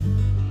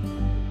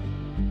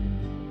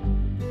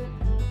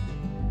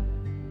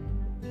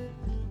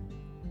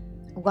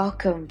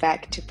Welcome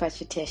back to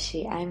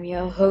Pachiteshi. I'm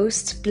your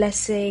host,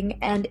 Blessing,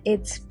 and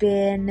it's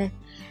been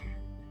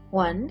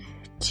one,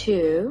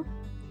 two,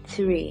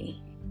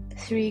 three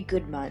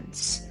good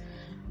months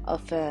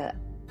of a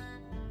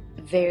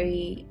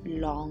very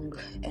long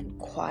and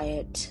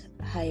quiet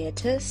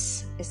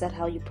hiatus. Is that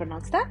how you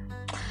pronounce that?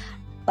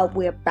 But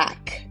we're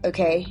back,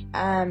 okay?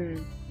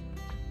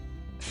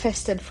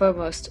 First and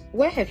foremost,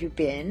 where have you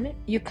been?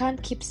 You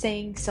can't keep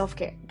saying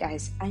self-care.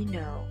 Guys, I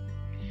know.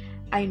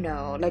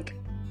 Like,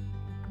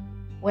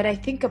 when I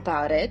think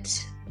about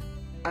it,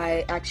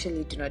 I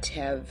actually do not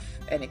have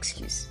an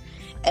excuse.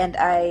 And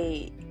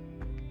I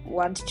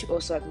want to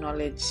also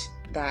acknowledge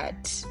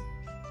that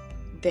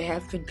there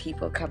have been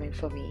people coming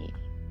for me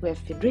who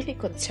have been really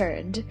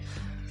concerned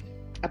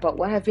about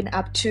what I've been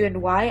up to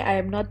and why I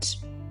am not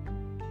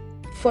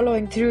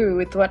following through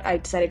with what I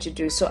decided to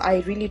do. So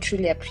I really,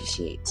 truly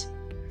appreciate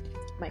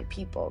my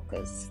people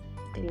because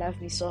they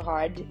love me so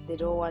hard. They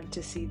don't want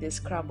to see this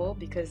crumble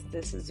because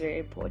this is very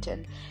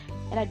important.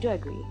 And I do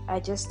agree.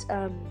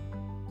 So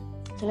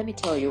let me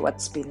tell you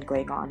what's been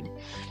going on.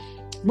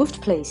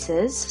 Moved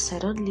places, so I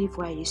don't live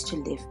where I used to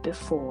live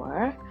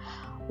before.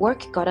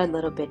 Work got a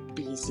little bit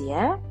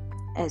busier,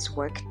 as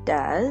work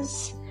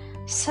does.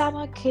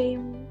 Summer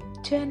came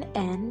to an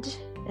end,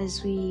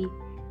 as we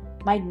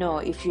might know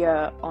if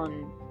you're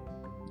on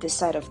this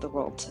side of the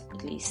world,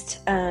 at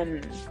least.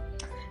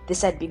 This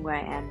side being where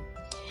I am.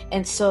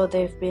 And so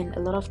there have been a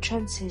lot of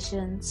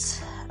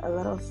transitions, a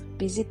lot of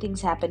busy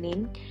things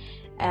happening,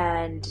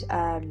 and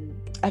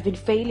I've been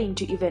failing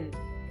to even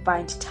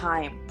find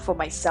time for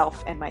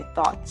myself and my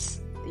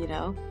thoughts,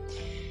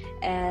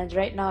 And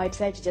right now I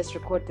decided to just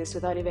record this I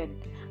don't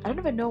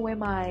even know where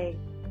my,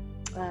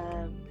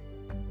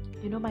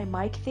 my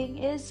mic thing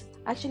is.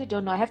 I actually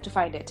don't know. I have to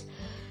find it.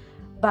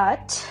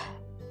 But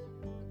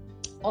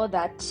all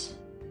that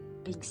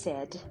being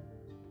said,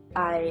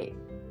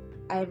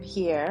 I'm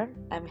here.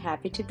 I'm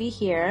happy to be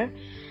here,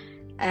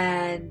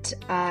 and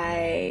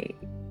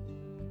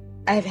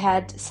I've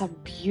had some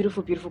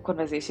beautiful, beautiful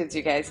conversations,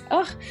 you guys.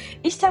 Oh,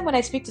 each time when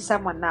I speak to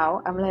someone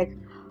now, I'm like,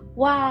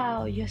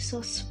 wow, you're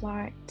so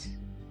smart.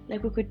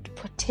 Like, we could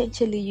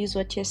potentially use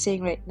what you're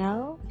saying right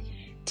now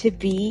to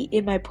be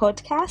in my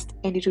podcast,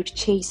 and it would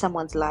change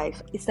someone's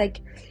life. It's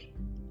like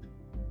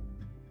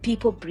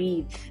people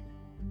breathe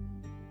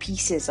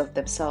pieces of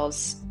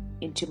themselves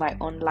into my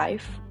own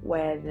life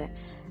when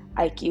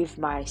I give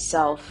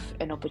myself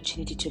an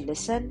opportunity to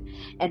listen,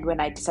 and when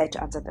I decide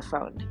to answer the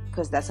phone,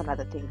 because that's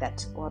another thing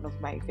that one of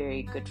my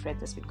very good friends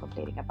has been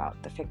complaining about,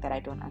 the fact that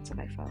I don't answer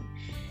my phone.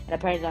 And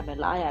apparently I'm a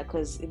liar,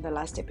 because in the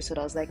last episode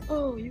I was like,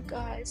 oh, you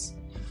guys,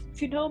 if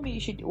you know me,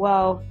 you should,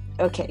 well,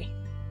 okay.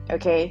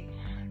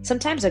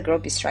 Sometimes a girl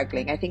be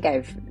struggling. I think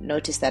I've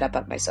noticed that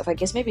about myself. I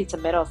guess maybe it's a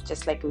matter of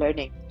just like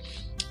learning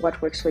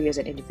what works for you as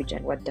an individual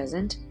and what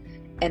doesn't.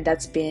 And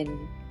that's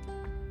been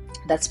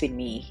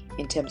me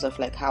in terms of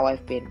like how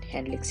I've been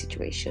handling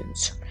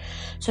situations.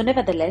 So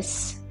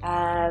nevertheless,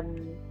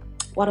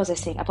 what was I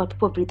saying about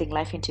people breathing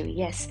life into me?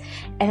 Yes.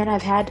 And then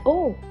I've had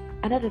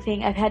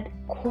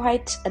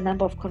quite a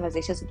number of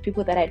conversations with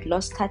people that I'd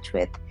lost touch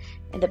with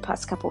in the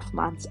past couple of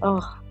months.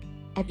 Oh,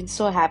 I've been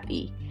so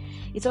happy.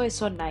 It's always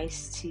so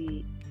nice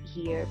to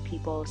hear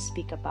people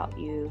speak about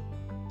you,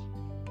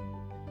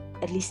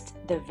 at least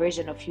the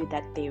version of you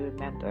that they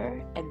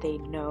remember and they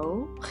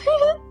know.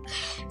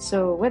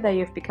 So whether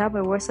you've become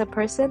a worse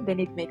person, then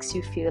it makes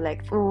you feel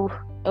like,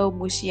 oh,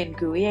 mushy and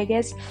gooey, I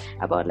guess,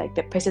 about like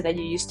the person that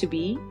you used to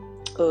be.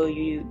 Or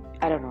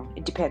I don't know,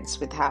 it depends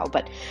with how.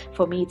 But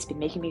for me, it's been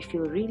making me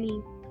feel really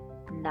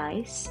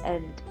nice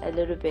and a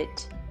little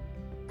bit,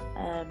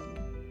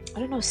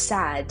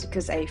 sad,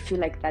 because I feel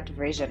like that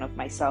version of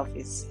myself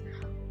is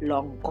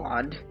long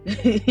gone.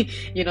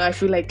 I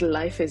feel like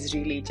life has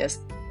really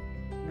just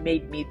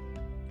made me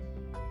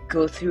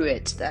go through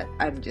it, that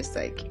I'm just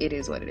like, it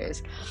is what it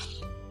is.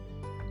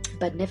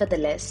 But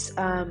nevertheless,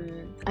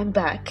 I'm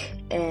back,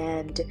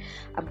 and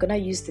I'm gonna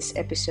use this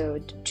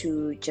episode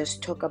to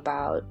just talk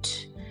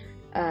about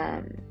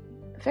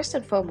first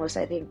and foremost,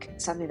 I think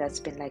something that's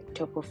been like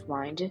top of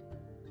mind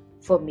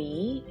for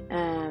me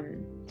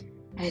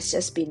has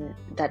just been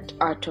that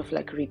art of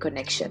like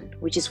reconnection,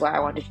 which is why I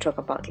wanted to talk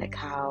about like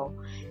how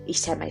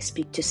each time I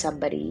speak to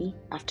somebody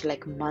after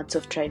like months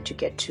of trying to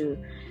get to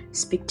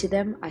speak to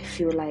them, I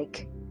feel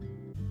like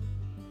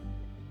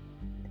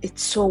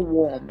it's so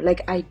warm.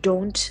 Like I've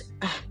been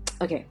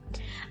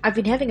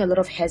having a lot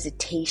of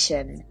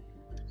hesitation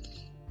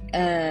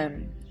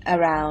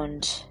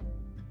around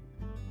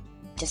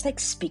just like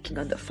speaking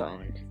on the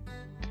phone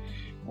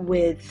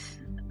with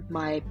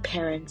my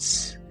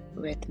parents,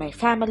 with my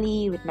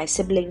family, with my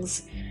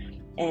siblings,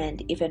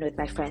 and even with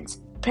my friends.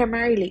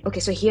 Primarily, okay,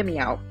 so hear me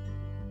out.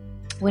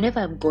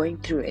 Whenever I'm going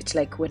through it,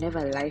 like whenever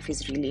life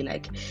is really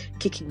like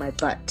kicking my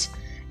butt,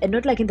 and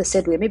not like in the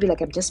sad way, maybe like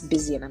I'm just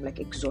busy and I'm like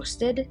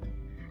exhausted,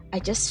 I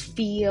just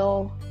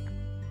feel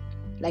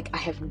like I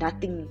have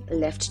nothing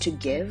left to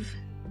give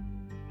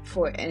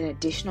for an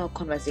additional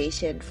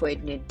conversation, for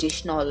an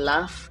additional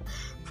laugh,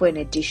 for an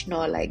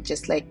additional like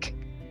just like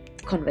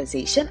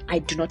conversation, I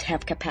do not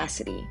have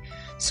capacity.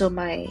 So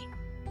my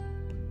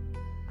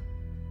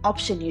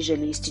option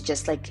usually is to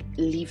just like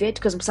leave it,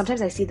 because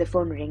sometimes I see the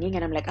phone ringing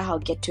and I'm like, I'll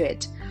get to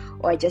it.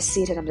 Or I just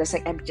see it and I'm just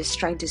like, I'm just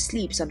trying to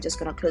sleep, so I'm just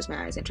gonna close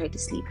my eyes and try to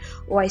sleep.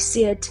 Or I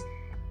see it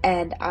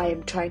and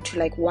I'm trying to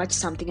like watch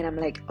something and I'm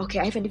like, okay,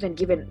 I haven't even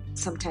given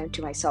some time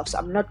to myself, so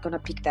I'm not gonna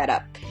pick that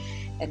up.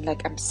 And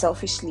like I'm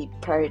selfishly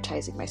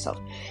prioritizing myself.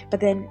 But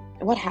then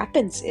what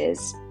happens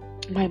is,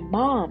 my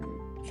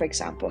mom, for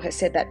example, has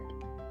said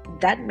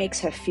that makes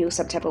her feel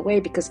some type of way,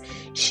 because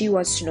she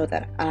wants to know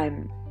that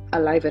I'm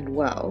alive and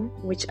well,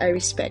 which I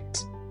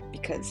respect,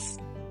 because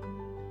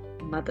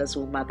mothers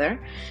will mother.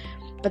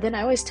 But then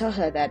I always tell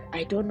her that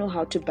I don't know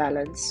how to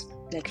balance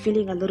like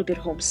feeling a little bit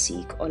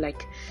homesick, or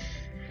like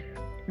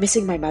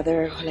missing my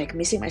mother, or like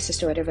missing my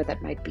sister, whatever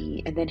that might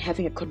be, and then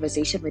having a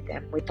conversation with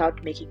them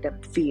without making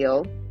them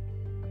feel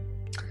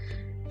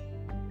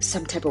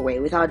some type of way,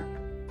 without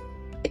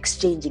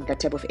exchanging that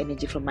type of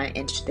energy from my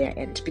end to their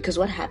end. Because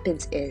what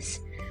happens is,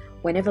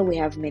 whenever we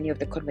have many of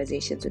the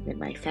conversations within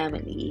my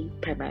family,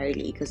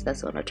 primarily because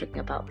that's what I'm talking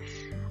about,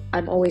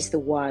 I'm always the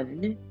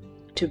one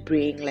to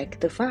bring like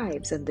the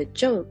vibes and the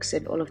jokes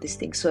and all of these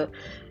things. So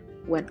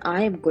when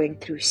I am going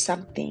through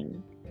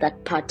something,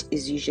 that part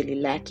is usually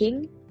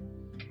lacking.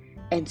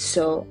 And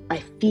so I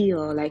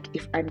feel like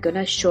if I'm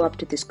gonna show up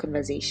to this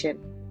conversation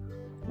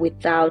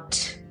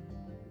without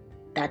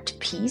that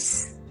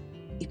piece,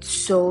 it's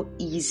so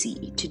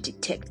easy to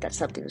detect that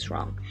something's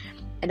wrong.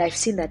 And I've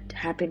seen that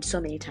happen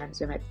so many times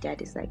when my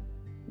dad is like,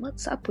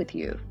 what's up with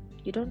you?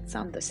 You don't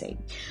sound the same.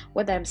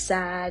 Whether I'm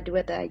sad,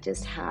 whether I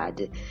just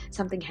had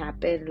something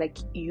happen, like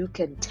you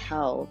can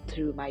tell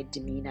through my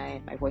demeanor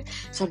and my voice.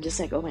 So I'm just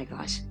like, oh my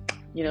gosh,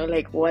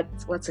 like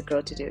what's a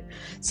girl to do?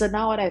 So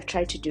now what I've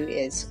tried to do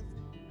is,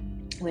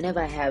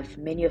 whenever I have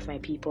many of my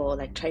people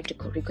like trying to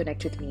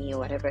reconnect with me or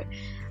whatever,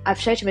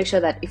 I've tried to make sure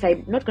that if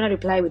I'm not going to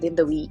reply within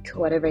the week,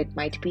 whatever it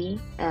might be,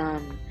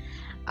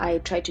 I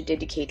try to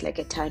dedicate like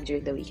a time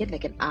during the weekend,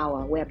 like an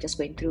hour, where I'm just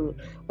going through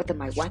whether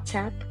my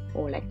WhatsApp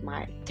or like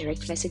my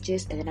direct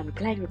messages, and then I'm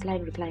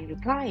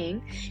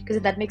replying,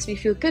 because that makes me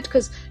feel good.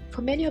 Because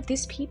for many of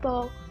these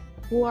people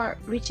who are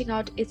reaching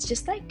out, it's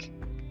just like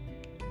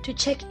to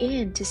check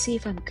in to see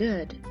if I'm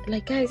good.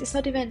 Like, guys, it's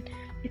not even,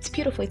 it's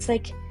beautiful. It's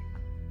like,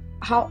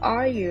 how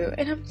are you?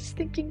 And I'm just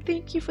thinking,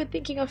 thank you for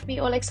thinking of me.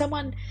 Or like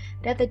someone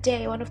the other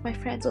day, one of my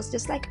friends was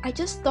just like, I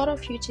just thought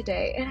of you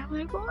today. And I'm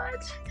like,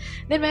 what?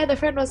 Then my other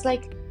friend was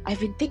like, I've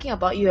been thinking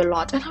about you a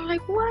lot. And I'm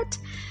like, what?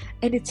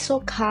 And it's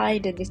so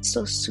kind and it's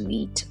so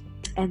sweet.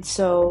 And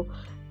so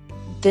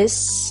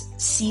this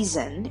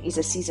season is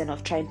a season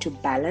of trying to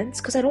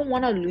balance, because I don't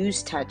want to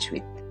lose touch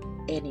with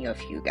any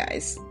of you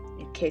guys,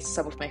 in case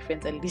some of my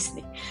friends are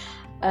listening.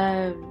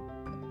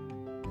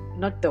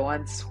 Not the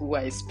ones who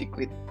I speak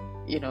with,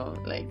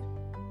 like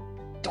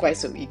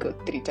twice a week or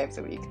 3 times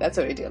a week. That's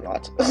already a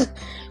lot.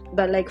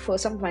 But like for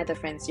some of my other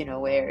friends,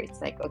 where it's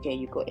like, okay,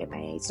 you go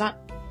MIA.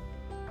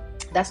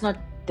 That's not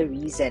the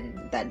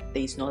reason that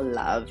there's no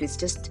love. It's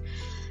just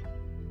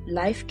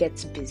life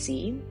gets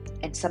busy,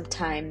 and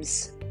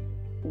sometimes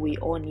we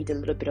all need a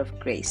little bit of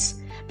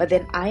grace. But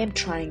then I am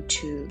trying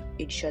to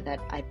ensure that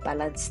I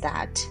balance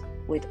that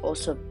with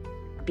also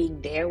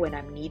being there when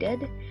I'm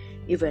needed,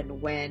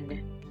 even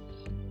when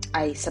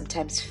I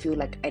sometimes feel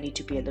like I need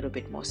to be a little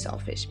bit more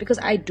selfish. Because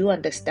I do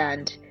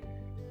understand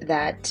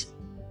that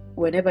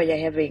whenever you're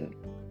having,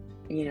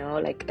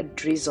 like a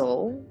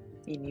drizzle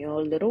in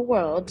your little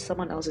world,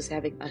 someone else is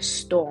having a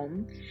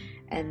storm,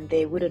 and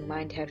they wouldn't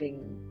mind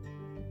having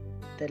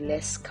the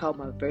less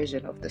calmer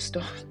version of the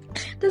storm.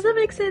 Does that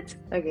make sense?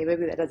 Okay,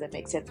 maybe that doesn't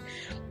make sense.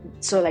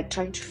 So like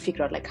trying to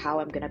figure out like how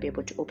I'm gonna be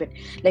able to open,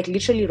 like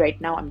literally right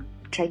now I'm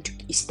trying to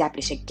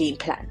establish a game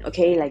plan.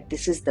 Okay, like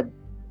this is the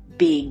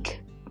big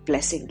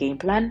blessing game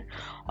plan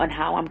on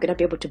how I'm gonna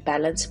be able to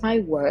balance my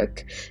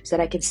work so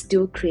that I can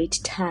still create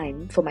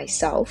time for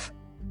myself.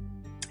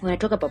 When I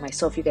talk about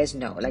myself, you guys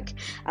know, like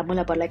I'm all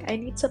about like I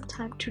need some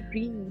time to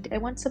read, I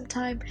want some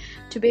time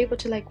to be able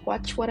to like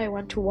watch what I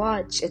want to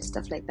watch and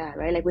stuff like that,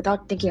 right? Like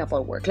without thinking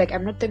about work. Like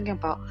I'm not thinking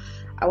about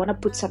I want to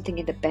put something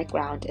in the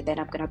background and then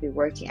I'm gonna be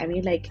working. I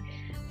mean, like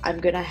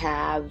I'm gonna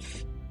have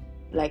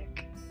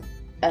like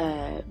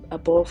a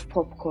bowl of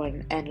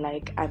popcorn and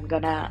like I'm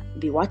gonna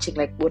be watching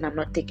like when I'm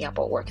not thinking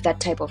about work.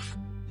 That type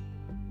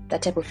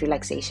of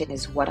relaxation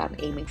is what I'm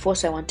aiming for.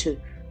 So I want to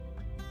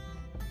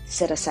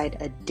set aside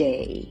a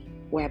day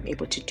where I'm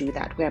able to do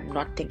that, where I'm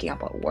not thinking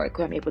about work,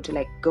 where I'm able to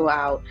like go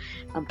out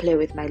and play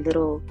with my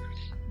little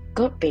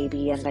goat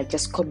baby and like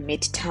just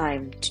commit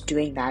time to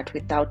doing that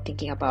without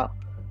thinking about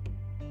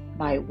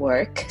my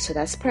work. So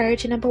that's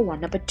priority number 1.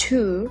 Number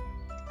 2,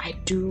 I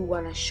do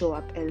want to show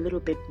up a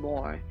little bit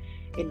more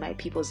in my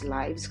people's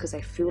lives, because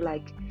I feel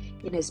like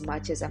in as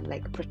much as I'm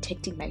like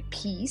protecting my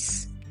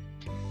peace,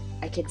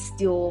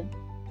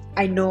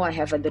 I know I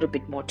have a little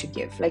bit more to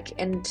give. Like,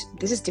 and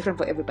this is different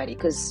for everybody,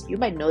 because you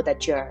might know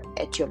that you're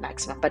at your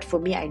maximum, but for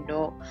me, I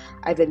know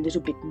I have a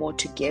little bit more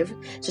to give.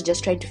 So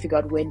just trying to figure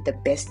out when the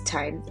best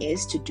time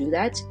is to do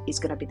that is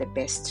going to be the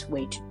best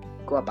way to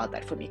go about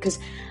that for me. Because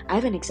I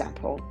have an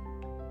example.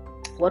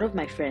 one of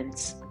my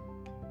friends,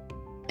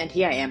 and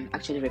here I am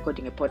actually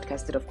recording a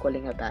podcast instead of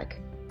calling her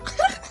back.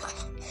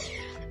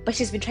 But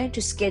she's been trying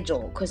to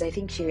schedule, because I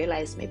think she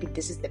realized maybe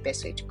this is the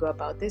best way to go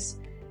about this.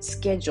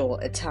 Schedule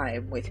a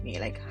time with me.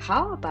 Like,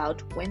 how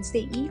about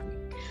Wednesday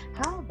evening?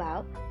 How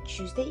about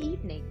Tuesday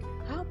evening?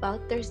 How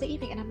about Thursday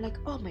evening? And I'm like,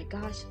 oh my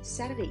gosh,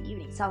 Saturday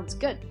evening sounds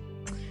good.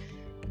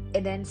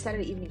 And then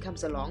Saturday evening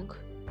comes along.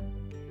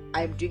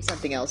 I'm doing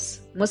something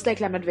else. Most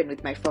likely I'm not even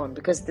with my phone,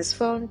 because this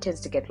phone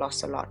tends to get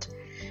lost a lot.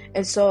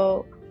 And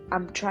so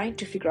I'm trying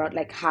to figure out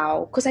like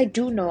how, because I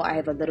do know I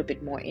have a little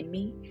bit more in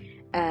me.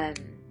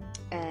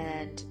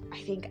 And I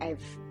think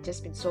I've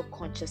just been so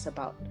conscious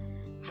about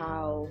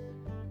how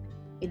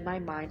in my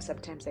mind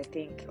sometimes I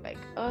think like,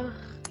 oh,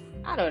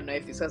 I don't know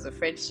if this was a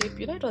friendship,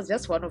 it was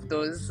just one of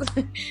those.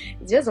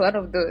 Just one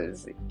of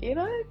those,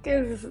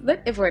 because not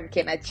everyone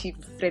can achieve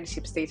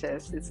friendship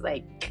status. It's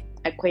like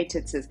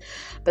acquaintances.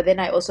 But then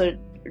I also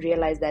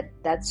realized that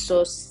that's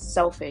so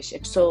selfish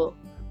and so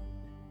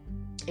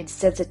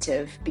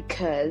insensitive,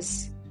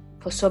 because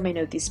for so many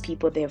of these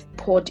people, they have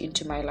poured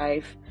into my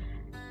life,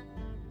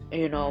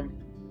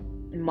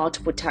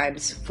 multiple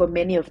times. For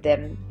many of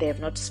them, they have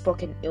not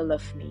spoken ill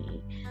of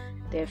me.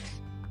 They've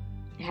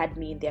had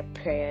me in their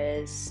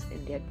prayers,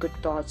 in their good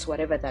thoughts,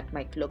 whatever that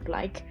might look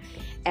like.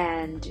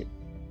 And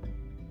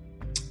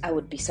I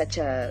would be such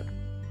a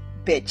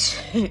bitch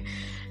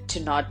to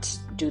not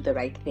do the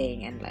right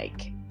thing and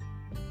like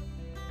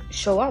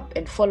show up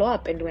and follow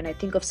up. And when I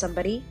think of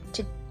somebody,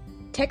 to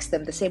text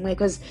them the same way,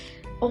 because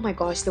oh my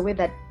gosh, the way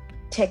that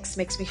text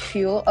makes me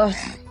feel,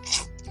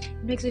 it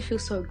makes me feel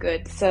so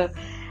good. So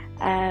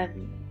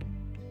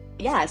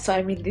so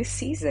I'm in this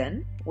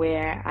season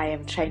where I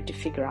am trying to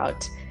figure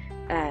out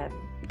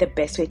the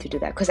best way to do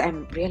that, because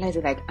I'm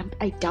realizing like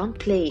I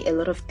downplay a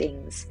lot of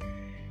things.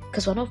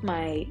 Because one of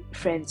my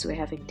friends were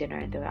having dinner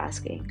and they were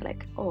asking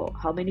like, oh,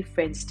 how many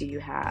friends do you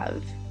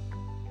have?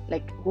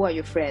 Like, who are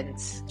your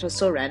friends? It was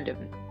so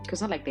random,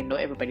 because not like they know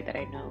everybody that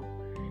I know.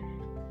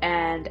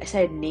 And I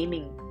started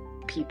naming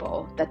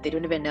people that they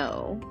don't even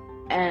know,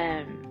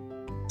 and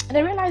I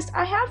realized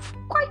I have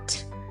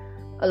quite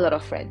a lot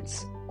of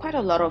friends, quite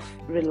a lot of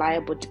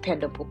reliable,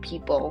 dependable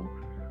people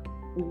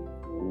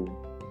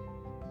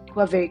who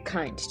are very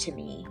kind to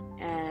me.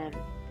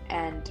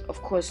 And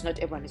of course, not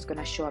everyone is going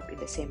to show up in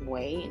the same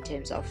way in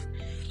terms of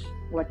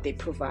what they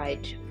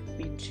provide,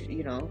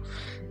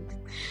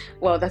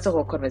 well, that's a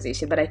whole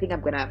conversation, but I think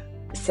I'm going to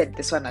set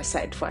this one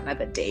aside for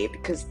another day,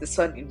 because this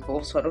one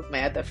involves one of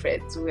my other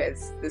friends who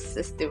has this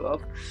system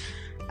of,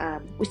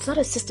 it's not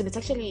a system, it's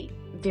actually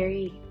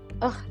very,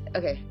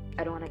 okay,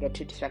 I don't want to get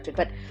too distracted,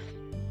 but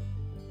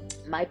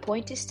my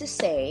point is to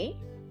say,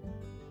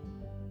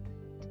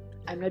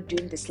 I'm not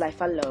doing this life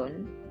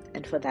alone,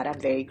 and for that I'm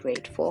very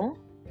grateful.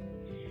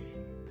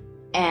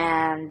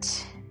 And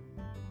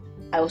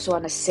I also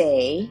want to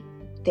say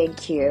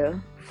thank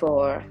you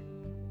for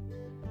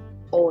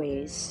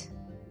always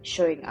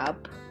showing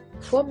up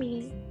for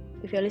me.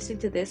 If you're listening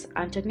to this,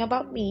 I'm talking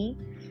about me.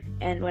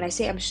 And when I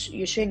say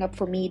you're showing up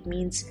for me, it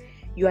means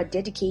you are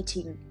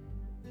dedicating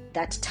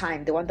that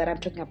time, the one that I'm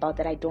talking about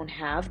that I don't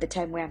have, the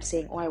time where I'm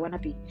saying, oh, I want to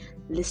be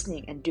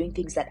listening and doing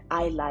things that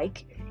I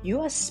like.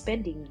 You are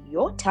spending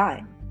your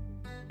time,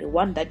 the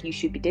one that you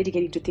should be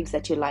dedicating to things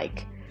that you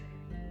like,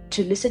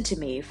 to listen to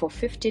me for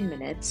 15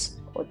 minutes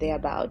or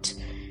thereabout,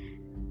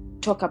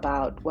 talk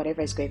about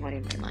whatever is going on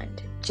in my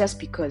mind, just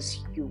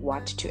because you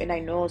want to. And I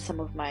know some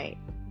of my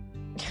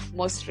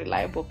most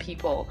reliable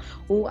people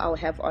who I'll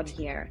have on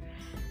here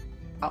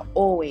are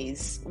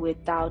always,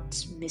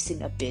 without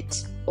missing a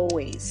bit,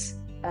 always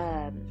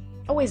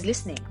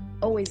listening,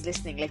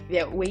 like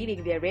they're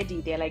waiting, they're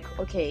ready, they're like,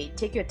 okay,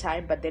 take your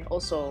time, but then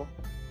also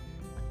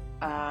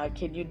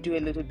can you do a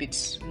little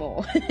bit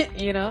more?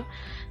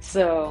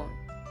 So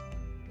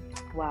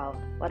wow,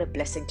 what a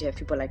blessing to have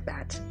people like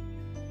that.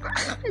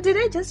 Did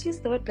I just use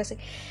the word blessing?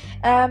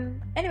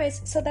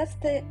 Anyways, so that's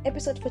the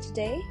episode for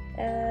today.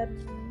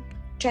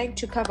 Trying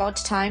to carve out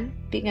time.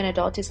 Being an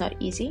adult is not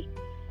easy.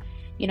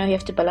 You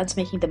have to balance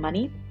making the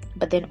money,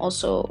 but then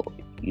also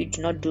you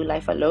do not do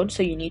life alone,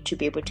 so you need to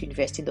be able to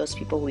invest in those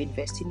people who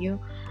invest in you.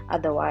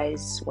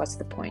 Otherwise, what's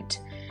the point?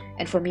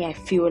 And for me, I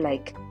feel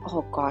like,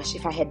 oh gosh,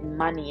 if I had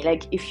money,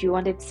 like if you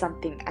wanted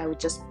something, I would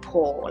just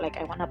pour. Like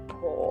I want to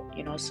pour,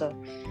 so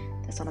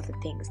that's one of the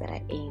things that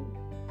I aim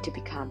to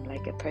become,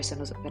 like a person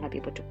who's going to be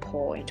able to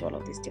pour into all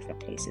of these different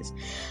places.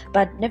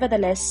 But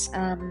nevertheless,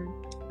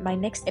 my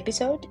next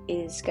episode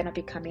is going to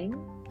be coming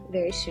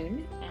very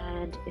soon,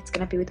 and it's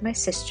going to be with my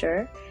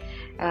sister.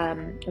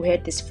 We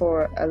had this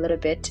for a little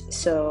bit,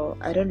 so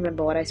I don't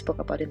remember what I spoke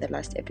about in the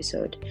last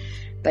episode,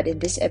 but in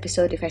this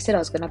episode, if I said I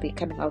was going to be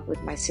coming out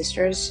with my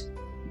sisters,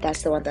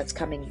 that's the one that's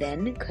coming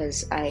then,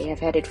 because I have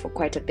had it for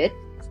quite a bit,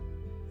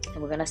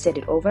 and we're going to send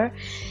it over.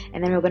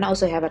 And then we're going to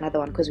also have another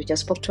one, because we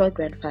just spoke to our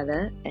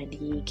grandfather and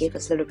he gave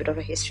us a little bit of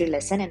a history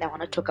lesson, and I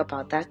want to talk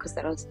about that because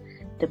that was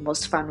the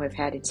most fun we've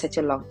had in such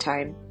a long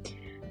time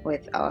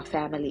with our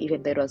family,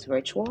 even though it was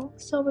virtual.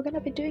 So we're going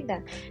to be doing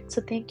that.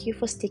 So thank you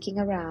for sticking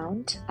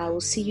around. I will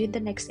see you in the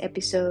next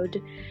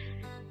episode.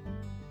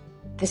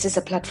 this is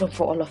a platform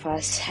for all of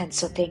us. And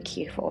so thank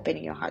you for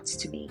opening your hearts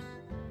to me.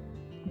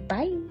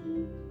 Bye.